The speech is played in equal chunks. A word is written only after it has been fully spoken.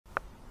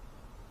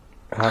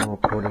I haven't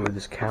recorded with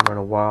this camera in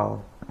a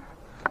while.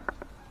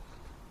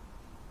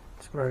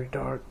 It's very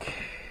dark.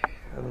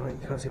 I don't know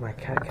if you can't see my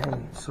cat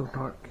can. It's so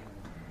dark. You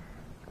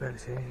barely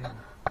see anything.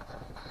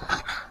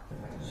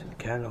 It's a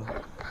candle.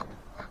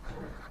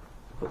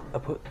 I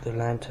put the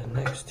lantern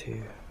next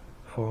to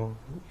Fong.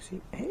 You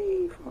see?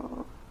 Hey,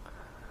 Fong.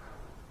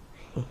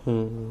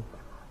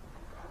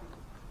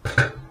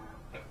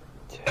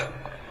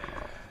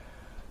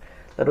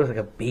 That looks like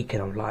a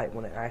beacon of light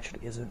when it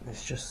actually isn't.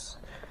 It's just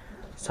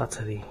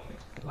subtly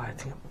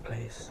lighting up the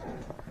place.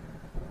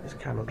 This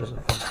camera doesn't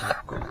function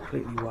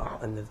completely well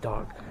in the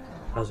dark,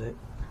 does it?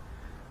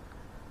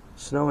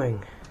 It's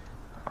snowing.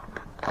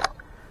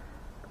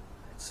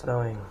 It's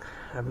snowing.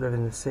 I've lived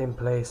in the same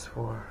place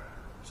for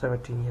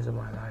 17 years of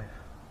my life.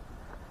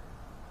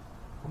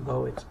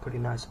 Although it's a pretty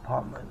nice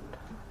apartment,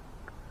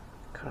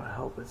 can't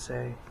help but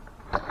say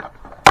that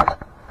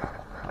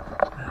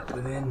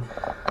within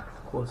the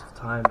course of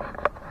time,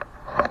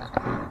 it's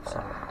proved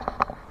itself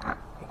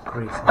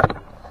increasingly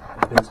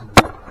abysmally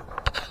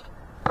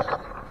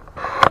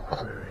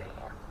dreary.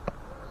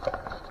 So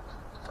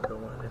I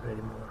don't want to live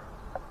anymore.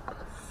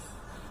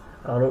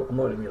 I'm not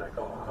going to be like,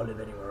 oh, I'll live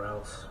anywhere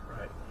else,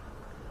 right?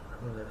 I'm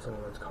going to live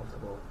somewhere that's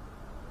comfortable,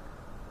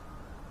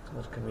 it's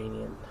most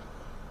convenient,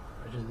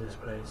 which is this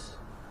place.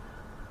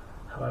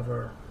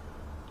 However,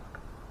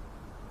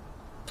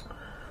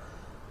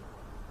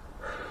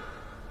 I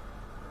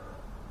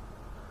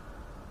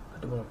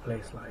don't want a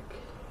place like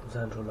in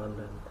central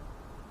London.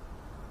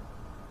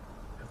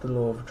 If the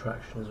law of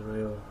attraction is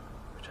real,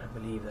 which I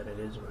believe that it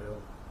is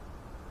real,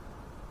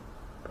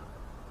 but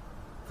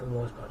for the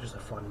most part just a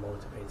fun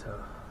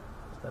motivator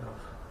instead of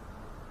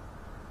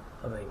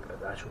something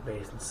that's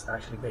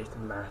actually based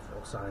in math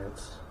or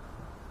science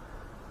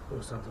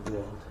or science of the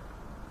world.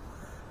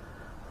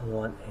 I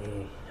want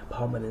a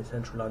apartment in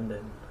central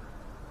London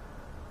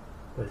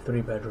with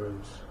 3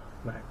 bedrooms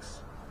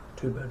max.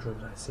 2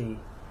 bedrooms I see.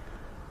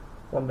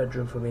 1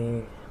 bedroom for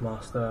me,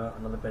 master,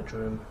 another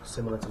bedroom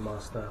similar to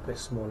master, a bit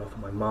smaller for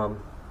my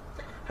mum.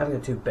 Having a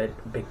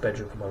big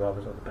bedroom for my mum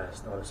is not the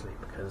best, honestly,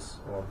 because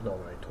well, I'm not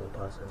a very tall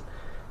person. It's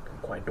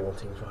quite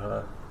daunting for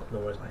her,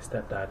 nor is my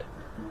stepdad.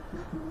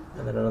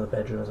 And then another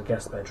bedroom as a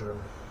guest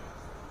bedroom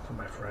for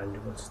my friend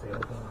who wants to stay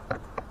over.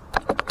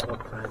 Or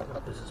friend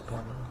or business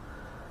partner.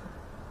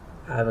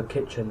 I have a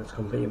kitchen that's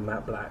completely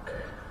matte black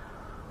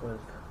with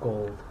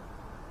a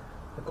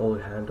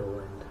gold handle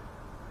and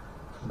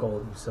some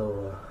gold and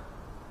silver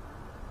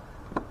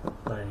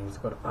linings.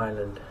 I've got an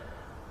island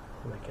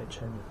in my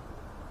kitchen.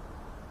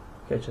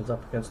 Kitchen's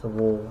up against the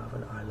wall, I have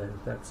an island,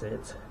 that's it.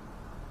 It's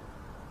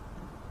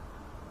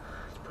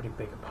a pretty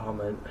big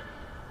apartment.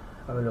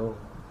 I have a little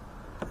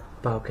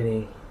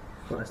balcony.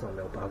 Well, it's not a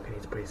little balcony,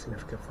 it's a pretty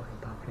significant fucking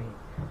balcony.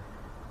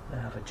 I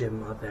have a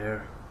gym out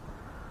there.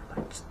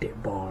 Like just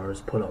dip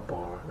bars, pull up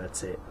bar,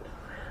 that's it.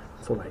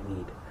 That's all I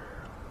need.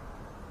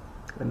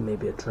 And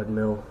maybe a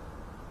treadmill.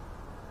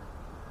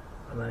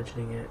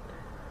 Imagining it.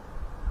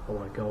 Or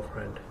my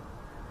girlfriend,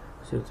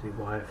 soon to be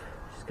wife.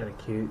 She's got a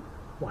cute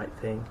white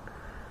thing,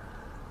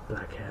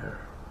 black hair.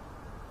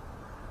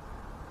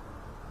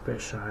 A bit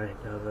shy,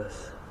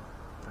 nervous.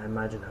 I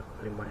imagine her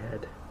pulling my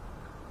head.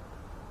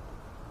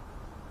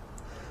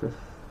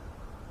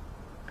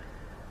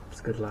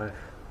 It's a good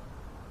life.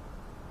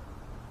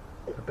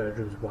 My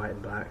bedroom's white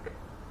and black.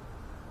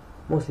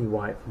 Mostly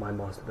white for my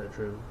master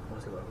bedroom,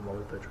 mostly white for my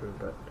mum's bedroom,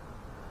 but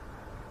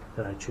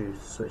then I choose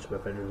to switch my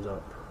bedrooms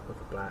up with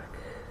a black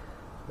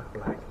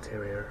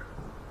interior.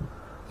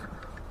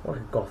 Or a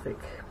gothic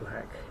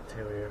black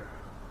interior.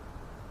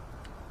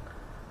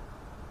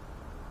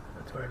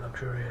 It's very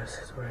luxurious,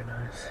 it's very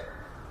nice.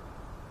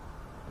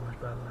 Much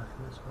better life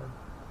than this one.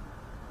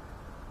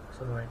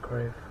 Something I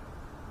crave,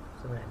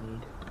 something I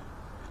need.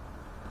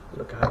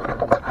 Look out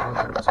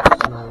the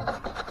snow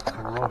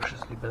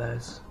ferociously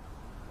belows.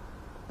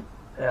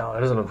 Yeah,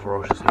 it doesn't look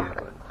ferocious here,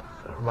 but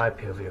from my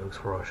POV it looks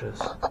ferocious.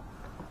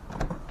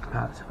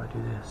 Perhaps if I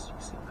do this, you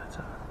can see it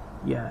better.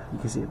 Yeah, you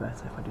can see it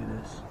better if I do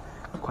this.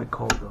 It's quite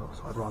cold though,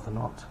 so I'd rather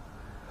not.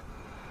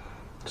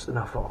 Just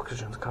enough for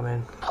oxygen to come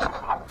in. I've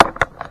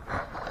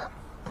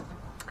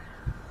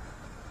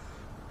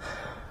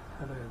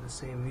had the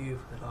same view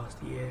for the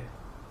last year.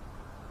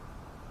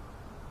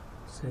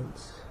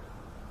 Since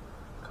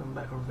coming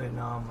back from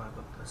Vietnam, I've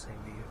looked at the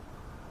same view.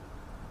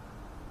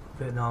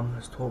 Vietnam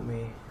has taught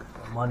me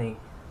that money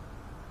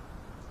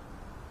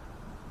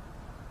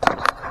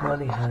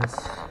has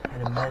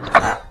an immense...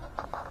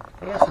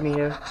 Hey, yes, me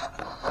here.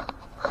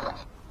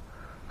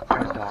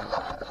 Very dark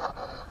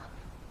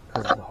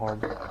because of the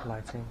horrible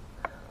lighting.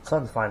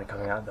 Sun's finally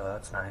coming out though,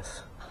 that's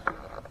nice.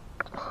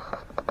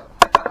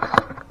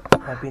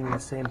 I've been in the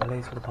same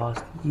place for the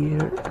past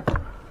year.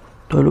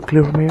 Do I look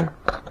clear from here?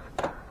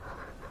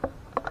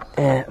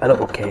 I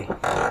look okay.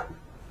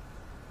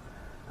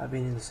 I've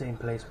been in the same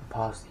place for the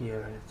past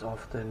year and it's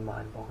often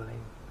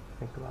mind-boggling to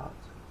think about.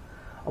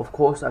 Of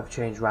course I've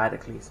changed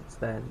radically since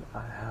then.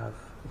 I have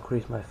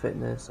increased my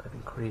fitness, I've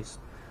increased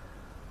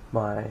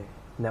my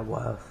net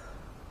worth,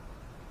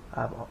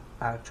 I have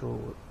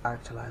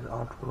actualized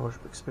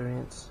entrepreneurship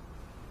experience.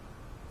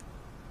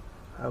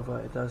 However,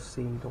 it does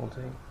seem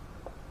daunting,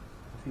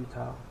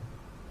 futile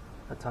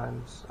at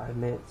times, I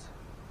admit,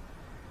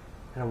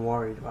 and I'm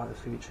worried about the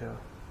future,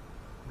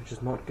 which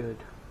is not good.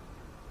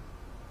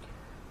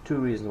 Two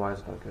reasons why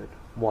it's not good.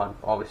 One,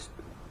 obviously,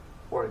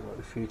 worrying about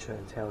the future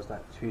entails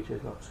that the future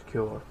is not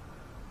secure.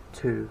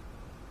 Two,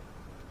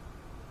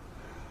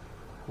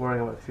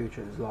 worrying about the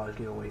future is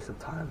largely a waste of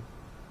time.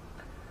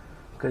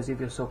 Because if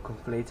you're so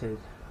conflated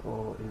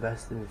or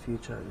invested in the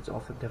future, it's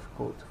often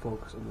difficult to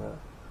focus on the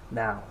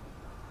now,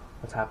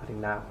 what's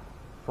happening now.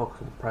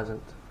 Focus on the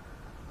present,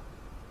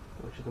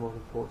 which is the most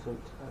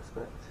important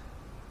aspect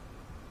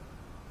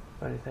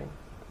of anything.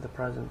 The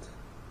present.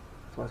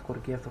 That's why it's called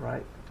a gift,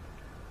 right?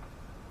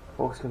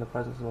 Focusing on the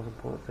present is the most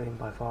important thing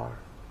by far,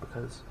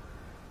 because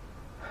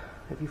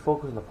if you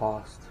focus on the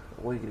past,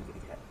 what are you going to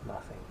get?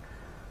 Nothing.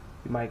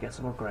 You might get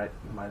some regret,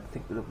 you might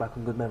look back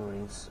on good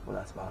memories, but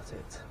that's about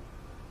it.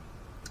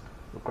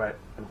 Regret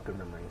and good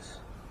memories.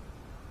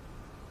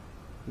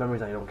 Memories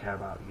that you don't care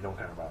about.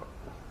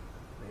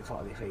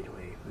 They fade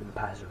away in the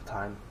passage of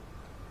time.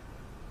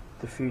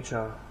 The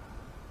future,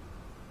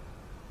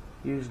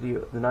 usually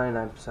the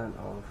 99%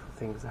 of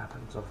things that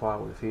happen so far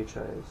with the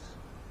future is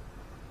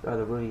you're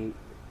either really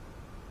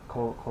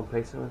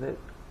complacent with it,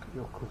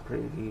 you're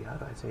completely, how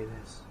do I say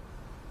this,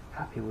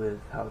 happy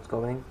with how it's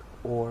going,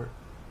 or,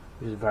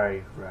 which is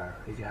very rare,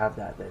 if you have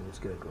that then it's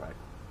good, right?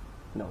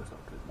 No, it's not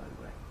good, by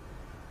the way.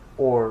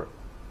 Or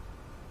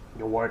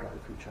you're worried about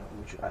the future,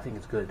 which I think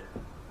is good,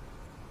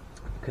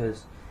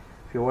 because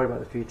if you're worried about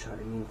the future,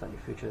 it means that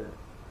your future,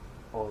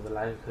 or the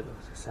likelihood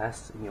of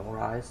success in your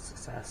eyes,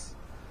 success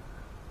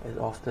is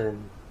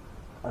often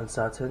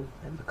uncertain,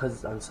 and because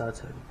it's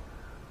uncertain,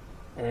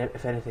 and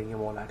if anything, you're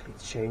more likely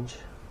to change.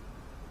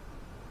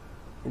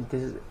 And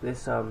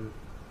this kind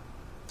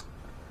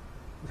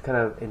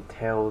of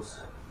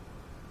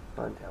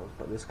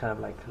but this kind of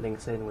like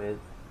links in with,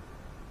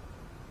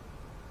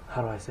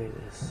 how do I say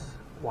this,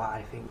 why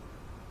I think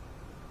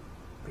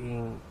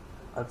being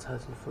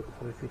uncertain for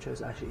your future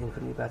is actually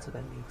infinitely better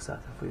than being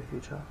certain for your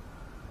future.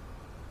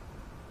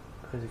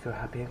 Because if you're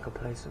happy and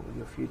complacent with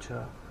your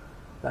future,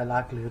 the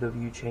likelihood of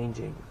you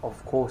changing,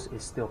 of course,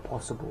 is still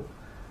possible.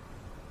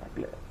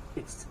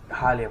 It's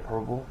highly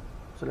improbable.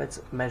 So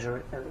let's measure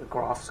it at a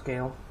graph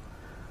scale.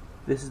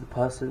 This is the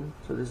person,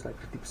 so this is like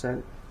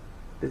 50%.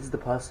 This is the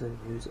person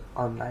who's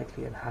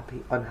unlikely and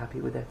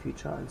unhappy with their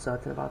future,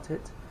 uncertain about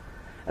it.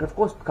 And of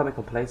course, becoming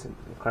complacent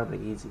is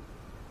incredibly easy.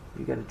 If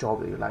you get a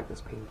job that you like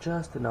that's paying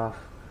just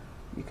enough,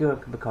 you can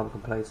become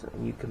complacent,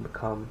 and you can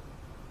become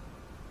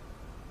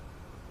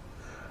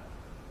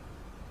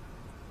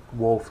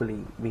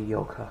woefully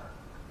mediocre.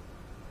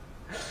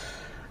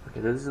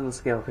 Okay, this is on the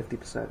scale of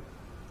 50%.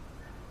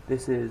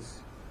 This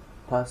is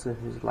a person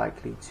who's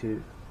likely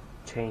to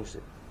change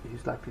it,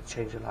 who's likely to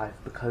change their life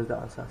because they're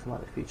uncertain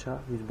about the future,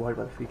 who's worried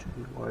about the future,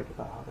 who's worried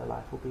about how their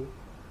life will be.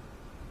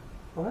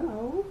 Oh,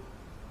 hello.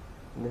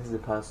 And this is a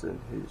person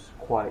who's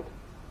quite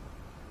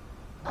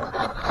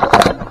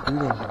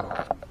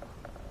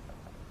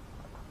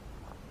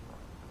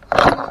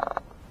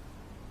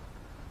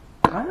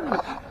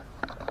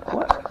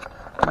what?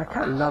 My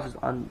cat loves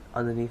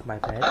underneath my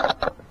bed,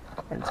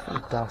 and it's full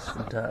of dust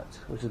and dirt,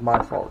 which is my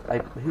fault. I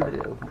hoovered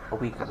it a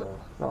week ago,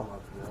 not a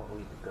month ago, a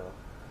week ago,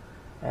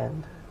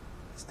 and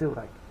it's still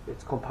like,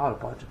 it's compiled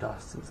a bunch of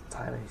dust since the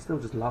time, and he still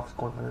just loves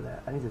going under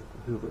there. I need to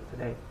hoover it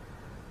today,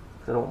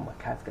 because I don't want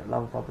my cat to get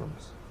lung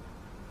problems.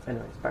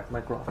 Anyways, back to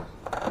my graph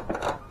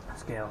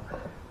scale.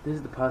 This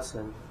is the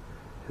person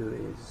who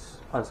is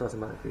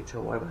uncertain about the future,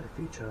 worried about the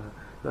future,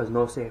 who has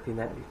no safety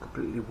net, who's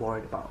completely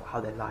worried about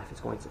how their life is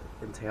going to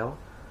entail,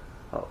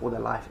 what their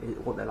life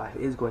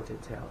is going to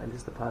entail. And this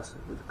is the person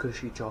with the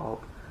cushy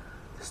job,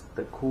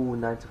 the cool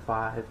 9 to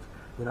 5,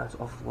 the nice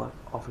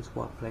office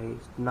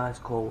workplace, nice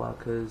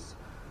co-workers,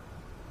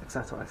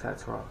 etc.,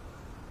 etc.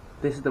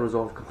 This is the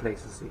result of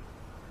complacency.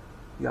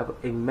 You have an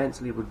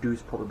immensely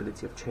reduced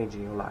probability of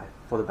changing your life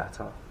for the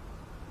better.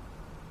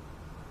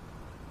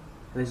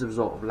 And this is a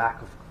result of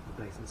lack of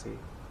complacency.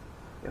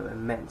 You have an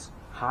immense,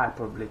 high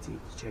probability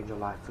to change your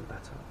life for the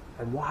better.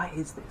 And why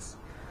is this?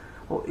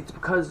 Well, it's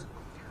because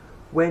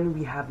when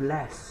we have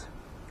less,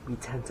 we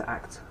tend to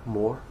act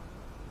more.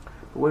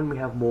 But when we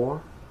have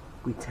more,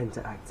 we tend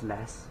to act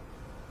less.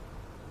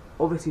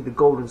 Obviously, the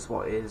golden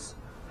spot is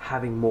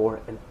having more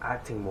and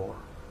acting more,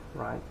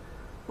 right?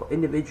 But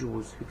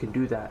individuals who can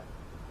do that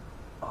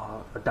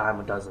are a dime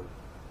a dozen.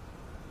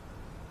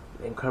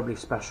 They're incredibly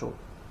special.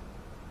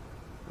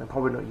 And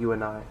probably not you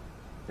and I.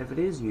 If it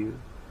is you,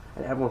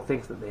 and everyone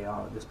thinks that they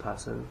are this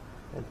person,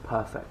 then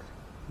perfect.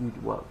 You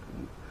work.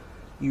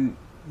 You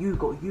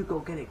go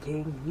get it,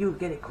 king. You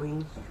get it,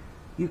 queen.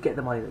 You get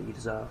the money that you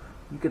deserve.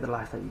 You get the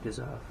life that you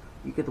deserve.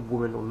 You get the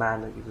woman or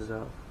man that you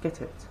deserve.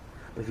 Get it.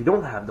 But if you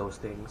don't have those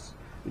things,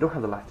 you don't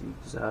have the life that you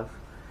deserve,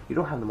 you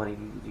don't have the money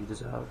that you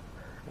deserve,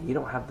 and you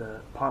don't have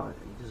the partner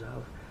that you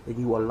deserve, then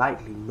you are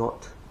likely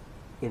not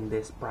in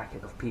this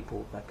bracket of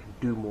people that can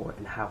do more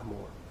and have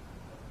more.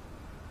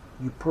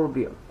 You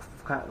probably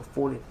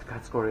fall into the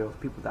category of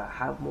people that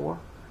have more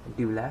and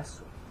do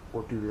less,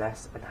 or do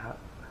less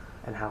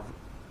and have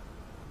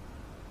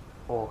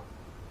or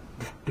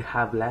to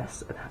have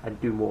less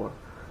and do more.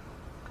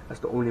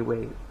 That's the only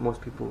way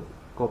most people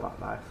go about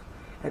life.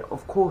 And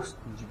of course,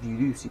 you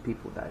do see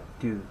people that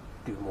do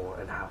more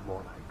and have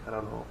more, like, I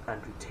don't know,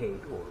 Andrew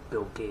Tate or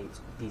Bill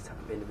Gates, these type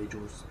of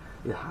individuals,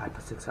 the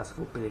hyper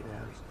successful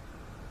billionaires,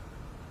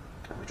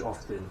 which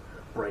often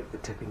break the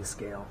tipping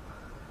scale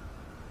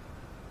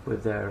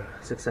with their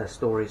success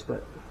stories.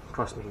 But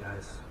trust me,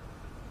 guys,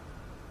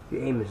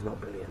 your aim is not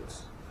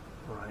billions,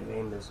 alright? Your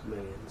aim is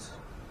millions.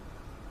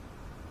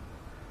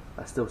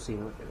 I still see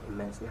an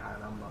immensely higher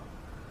number.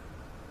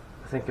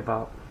 Think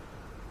about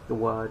the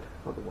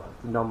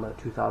number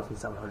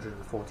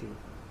 2,740.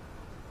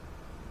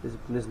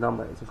 This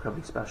number is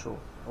incredibly special.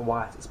 And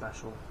why is it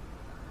special?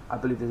 I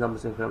believe this number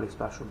is incredibly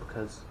special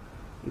because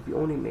if you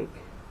only make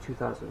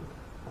 2,000,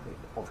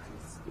 obviously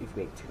if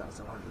you make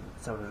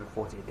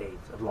 2,740 a day,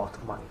 it's a lot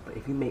of money. But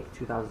if you make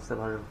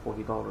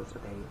 $2,740 a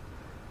day,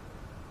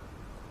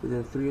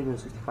 within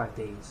 365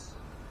 days,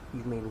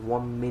 you've made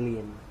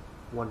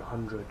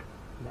 1,100,000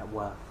 net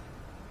worth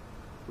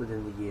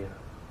within the year.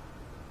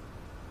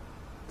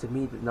 To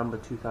me, the number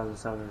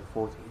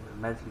 2,740 is a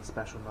immensely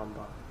special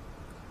number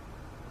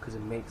because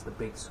it makes the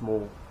big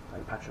small,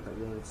 like Patrick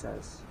McDavid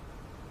says.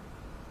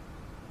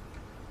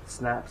 It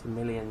snaps the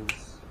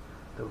millions,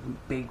 the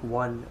big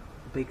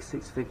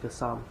six-figure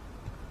sum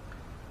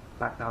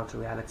back down to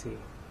reality.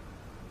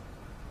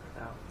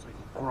 Now, so you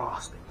can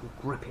grasp it, you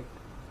can grip it,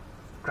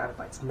 grab it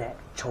by its neck,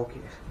 choke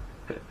it.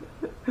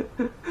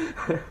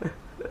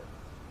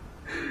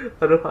 I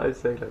don't know how to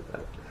say it like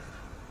that.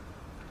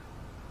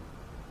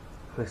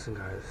 Listen,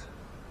 guys,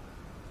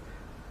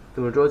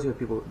 the majority of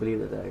people believe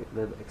that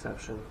they're the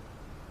exception.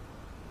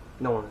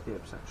 No one is the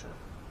exception.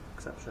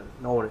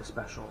 No one is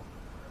special.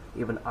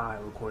 Even I,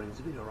 recording this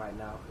video right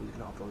now, you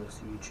can upload this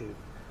to YouTube,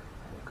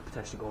 and it could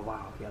potentially go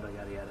viral, yada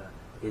yada yada.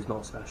 It is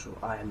not special.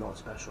 I am not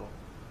special.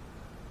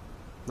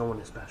 No one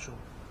is special.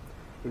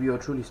 If you are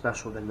truly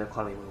special, then the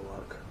economy will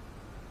work,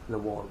 and the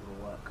world will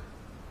work.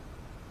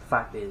 The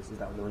fact is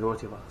that the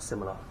majority of us are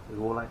similar. We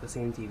all like the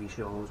same TV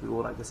shows. We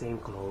all like the same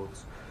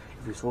clothes.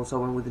 If you saw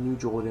someone with the new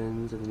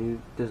Jordans and the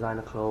new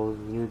designer clothes,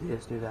 new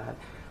this, new that,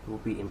 you will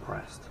be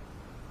impressed.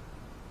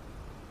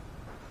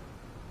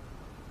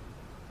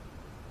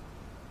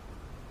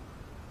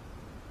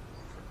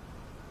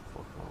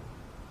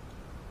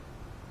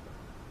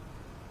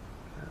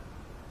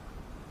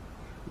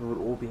 We would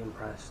all be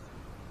impressed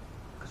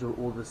because we're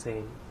all the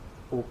same,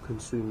 all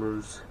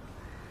consumers,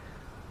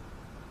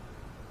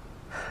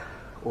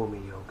 all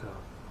mediocre.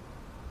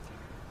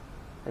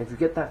 And if you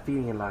get that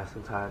feeling in life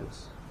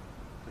sometimes,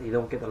 that you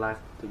don't get the life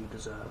that you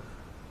deserve,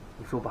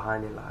 you feel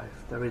behind in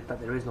life, there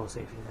is no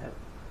safety net,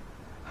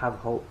 have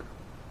hope,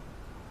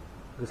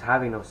 because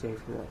having no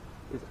safety net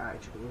is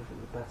actually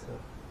infinitely better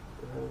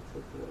than having a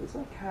safety net. It's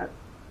like cat.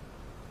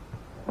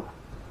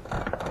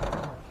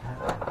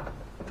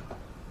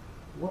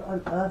 What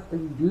on earth are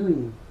you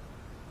doing?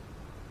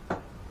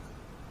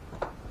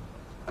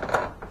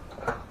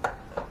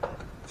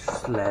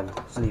 Just Lem,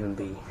 just leave him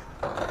be.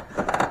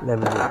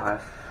 Lemon in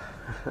life.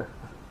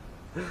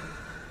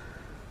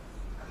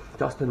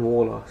 Justin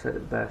Waller said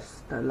it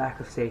best: the lack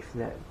of safety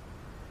net,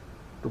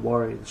 the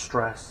worry, the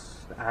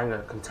stress, the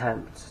anger,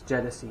 contempt,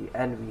 jealousy,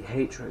 envy,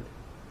 hatred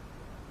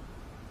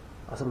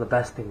are some of the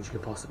best things you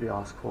can possibly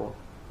ask for.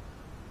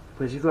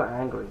 Because if you're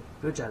angry,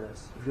 if you're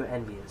jealous, if you're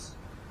envious,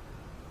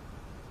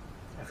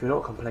 if you're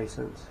not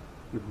complacent,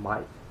 you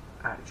might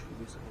actually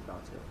do something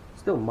about it.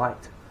 Still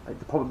might. Like,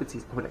 the probability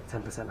is probably like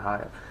 10%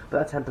 higher.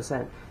 But that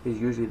 10% is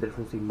usually the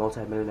difference between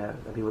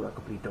multi-millionaires and people that are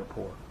completely dirt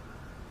poor.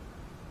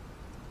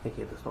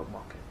 aka the stock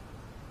market.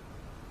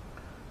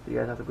 So you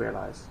guys have to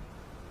realize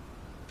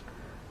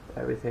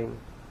everything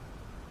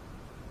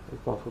is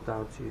bottled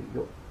down to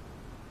your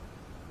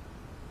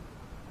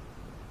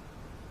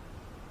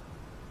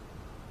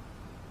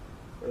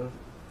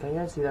can you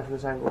guys see that from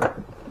this angle?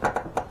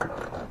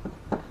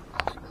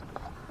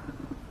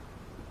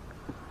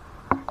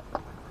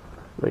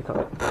 Wake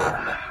up.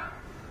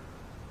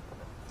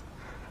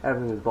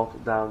 Everything is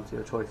bottled down to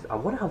your choices. I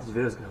wonder how this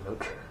video is going to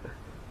look.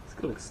 It's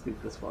going to look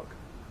stupid as fuck.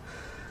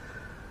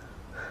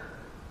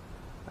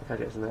 I'll catch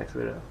you guys in the next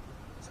video.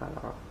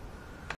 Sayonara.